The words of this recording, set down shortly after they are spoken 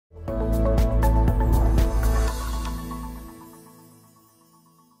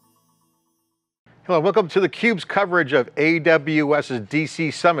Hello, welcome to theCUBE's coverage of AWS's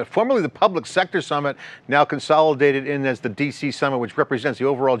DC Summit, formerly the Public Sector Summit, now consolidated in as the DC Summit, which represents the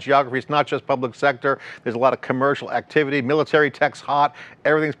overall geography. It's not just public sector, there's a lot of commercial activity, military tech's hot,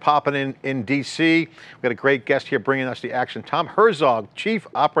 everything's popping in DC. We've got a great guest here bringing us the action, Tom Herzog, Chief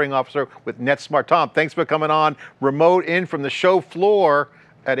Operating Officer with Netsmart. Tom, thanks for coming on, remote in from the show floor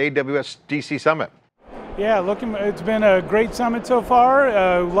at AWS DC Summit. Yeah, it's been a great summit so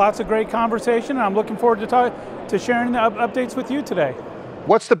far, lots of great conversation, and I'm looking forward to sharing the updates with you today.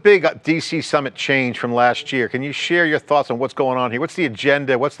 What's the big DC Summit change from last year? Can you share your thoughts on what's going on here? What's the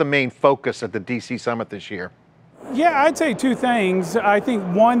agenda? What's the main focus at the DC Summit this year? Yeah, I'd say two things. I think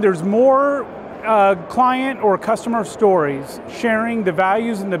one, there's more client or customer stories sharing the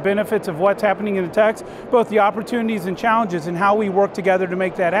values and the benefits of what's happening in the techs, both the opportunities and challenges and how we work together to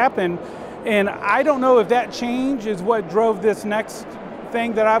make that happen. And I don't know if that change is what drove this next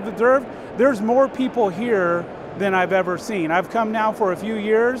thing that I've observed. There's more people here than I've ever seen. I've come now for a few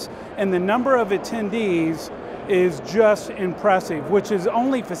years, and the number of attendees is just impressive, which has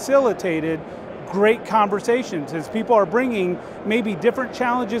only facilitated great conversations as people are bringing maybe different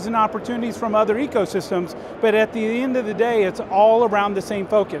challenges and opportunities from other ecosystems, but at the end of the day, it's all around the same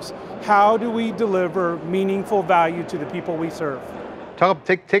focus. How do we deliver meaningful value to the people we serve?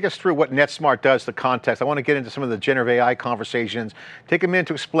 Take us through what Netsmart does, the context. I want to get into some of the generative AI conversations. Take a minute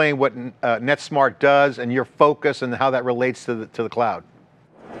to explain what Netsmart does and your focus and how that relates to the cloud.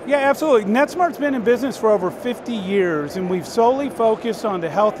 Yeah, absolutely. Netsmart's been in business for over 50 years, and we've solely focused on the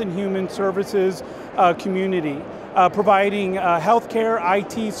health and human services community, providing healthcare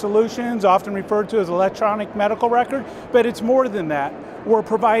IT solutions, often referred to as electronic medical record, but it's more than that. We're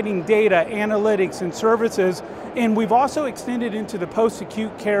providing data, analytics, and services, and we've also extended into the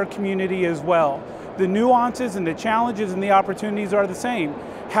post-acute care community as well. The nuances and the challenges and the opportunities are the same.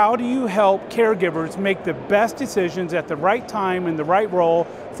 How do you help caregivers make the best decisions at the right time and the right role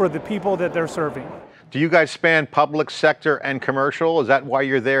for the people that they're serving? Do you guys span public sector and commercial? Is that why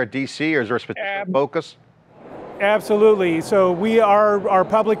you're there at DC, or is there a specific focus? Absolutely. So our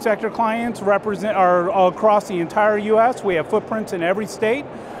public sector clients are across the entire US. We have footprints in every state,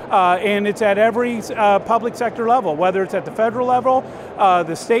 and it's at every public sector level, whether it's at the federal level,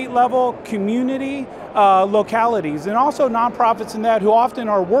 the state level, community, localities, and also nonprofits in that who often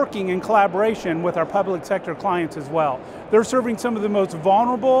are working in collaboration with our public sector clients as well. They're serving some of the most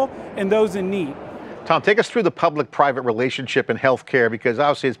vulnerable and those in need. Tom, take us through the public-private relationship in healthcare, because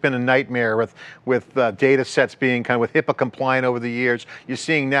obviously it's been a nightmare with data sets being kind of with HIPAA compliant over the years. You're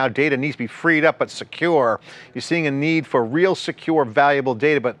seeing now data needs to be freed up but secure. You're seeing a need for real secure, valuable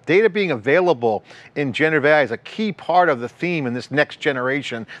data, but data being available in generative AI is a key part of the theme in this next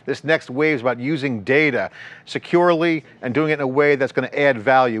generation. This next wave is about using data securely and doing it in a way that's going to add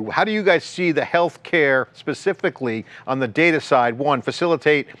value. How do you guys see the healthcare specifically on the data side, one,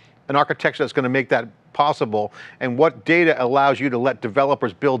 facilitate an architecture that's going to make that possible, and what data allows you to let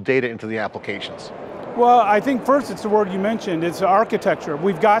developers build data into the applications? Well, I think first it's the word you mentioned, it's architecture.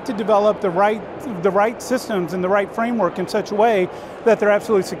 We've got to develop the right systems and the right framework in such a way that they're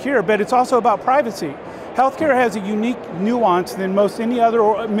absolutely secure, but it's also about privacy. Healthcare has a unique nuance than most any other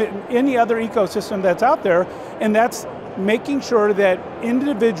ecosystem that's out there, and that's making sure that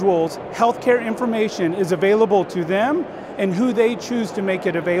individuals' healthcare information is available to them and who they choose to make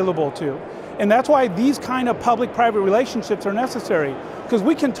it available to. And that's why these kind of public-private relationships are necessary, because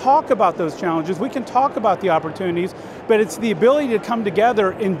we can talk about those challenges, we can talk about the opportunities, but it's the ability to come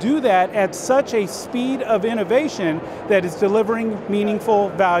together and do that at such a speed of innovation that is delivering meaningful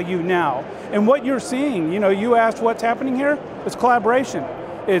value now. And what you're seeing, you asked what's happening here, it's collaboration.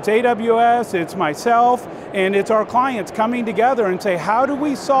 It's AWS, it's myself, and it's our clients coming together and say, how do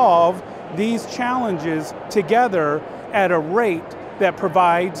we solve these challenges together at a rate that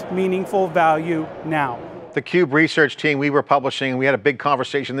provides meaningful value now? The CUBE research team, we were publishing, we had a big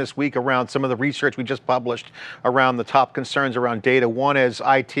conversation this week around some of the research we just published around the top concerns around data. One is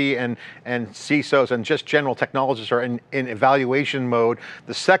IT and CISOs and just general technologists are in evaluation mode.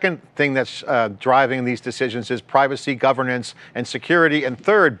 The second thing that's driving these decisions is privacy, governance, and security. And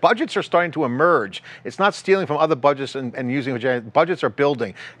third, budgets are starting to emerge. It's not stealing from other budgets and using, budgets are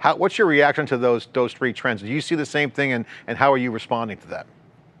building. What's your reaction to those three trends? Do you see the same thing, and how are you responding to that?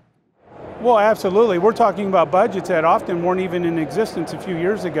 Well, absolutely. We're talking about budgets that often weren't even in existence a few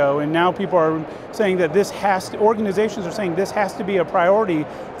years ago, and now people are saying that organizations are saying this has to be a priority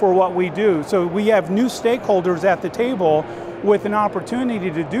for what we do. So we have new stakeholders at the table with an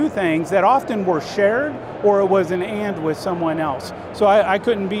opportunity to do things that often were shared or it was an and with someone else. So I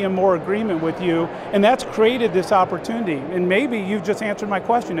couldn't be in more agreement with you, and that's created this opportunity. And maybe you've just answered my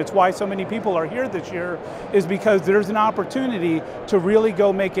question. It's why so many people are here this year, is because there's an opportunity to really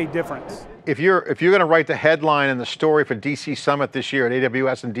go make a difference. If you're going to write the headline and the story for DC Summit this year at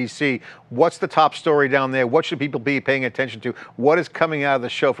AWS and DC, what's the top story down there? What should people be paying attention to? What is coming out of the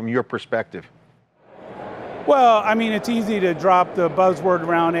show from your perspective? Well, I mean, it's easy to drop the buzzword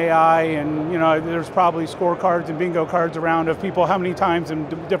around AI, and there's probably scorecards and bingo cards around of people, how many times in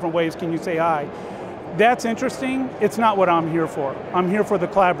different ways can you say AI? That's interesting. It's not what I'm here for. I'm here for the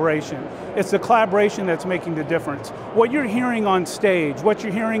collaboration. It's the collaboration that's making the difference. What you're hearing on stage, what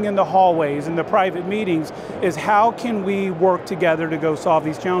you're hearing in the hallways, in the private meetings, is how can we work together to go solve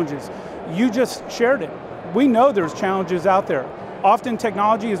these challenges? You just shared it. We know there's challenges out there. Often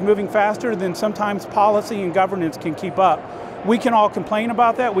technology is moving faster than sometimes policy and governance can keep up. We can all complain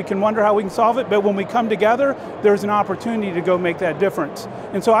about that, we can wonder how we can solve it, but when we come together, there's an opportunity to go make that difference.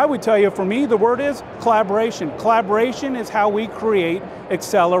 And so I would tell you, for me, the word is collaboration. Collaboration is how we create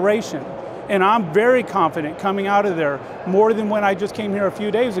acceleration. And I'm very confident coming out of there, more than when I just came here a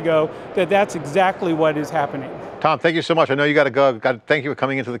few days ago, that that's exactly what is happening. Tom, thank you so much. I know you got to go. Thank you for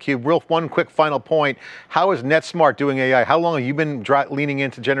coming into theCUBE. One quick final point. How is Netsmart doing AI? How long have you been leaning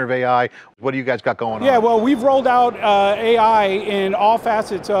into generative AI? What do you guys got going on? Yeah, well, we've rolled out AI in all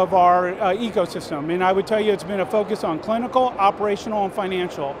facets of our ecosystem. And I would tell you it's been a focus on clinical, operational, and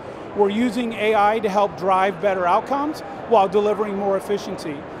financial. We're using AI to help drive better outcomes while delivering more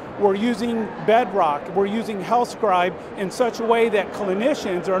efficiency. We're using Bedrock, we're using HealthScribe in such a way that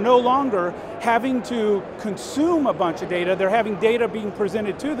clinicians are no longer having to consume a bunch of data, they're having data being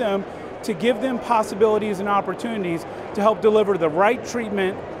presented to them to give them possibilities and opportunities to help deliver the right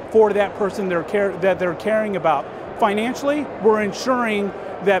treatment for that person that they're caring about. Financially, we're ensuring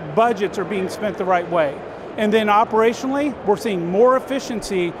that budgets are being spent the right way. And then operationally, we're seeing more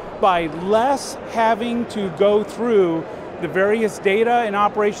efficiency by less having to go through the various data and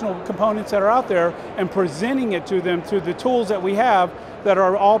operational components that are out there and presenting it to them through the tools that we have that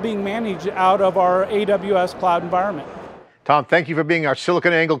are all being managed out of our AWS cloud environment. Tom, thank you for being our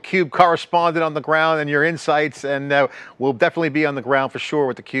SiliconANGLE CUBE correspondent on the ground and your insights, and we'll definitely be on the ground for sure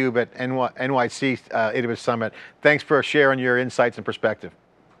with theCUBE at NYC AWS Summit. Thanks for sharing your insights and perspective.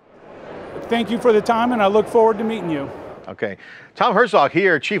 Thank you for the time, and I look forward to meeting you. Okay. Tom Herzog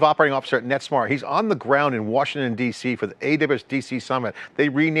here, Chief Operating Officer at Netsmart. He's on the ground in Washington, DC for the AWS DC Summit. They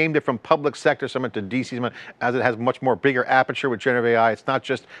renamed it from Public Sector Summit to DC Summit as it has much more bigger aperture with generative AI. It's not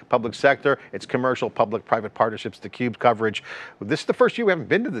just public sector, it's commercial, public-private partnerships, theCUBE coverage. This is the first year we haven't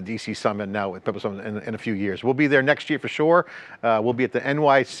been to the DC Summit now with Public Summit in a few years. We'll be there next year for sure. We'll be at the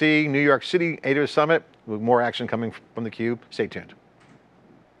NYC, New York City AWS Summit with more action coming from theCUBE. Stay tuned.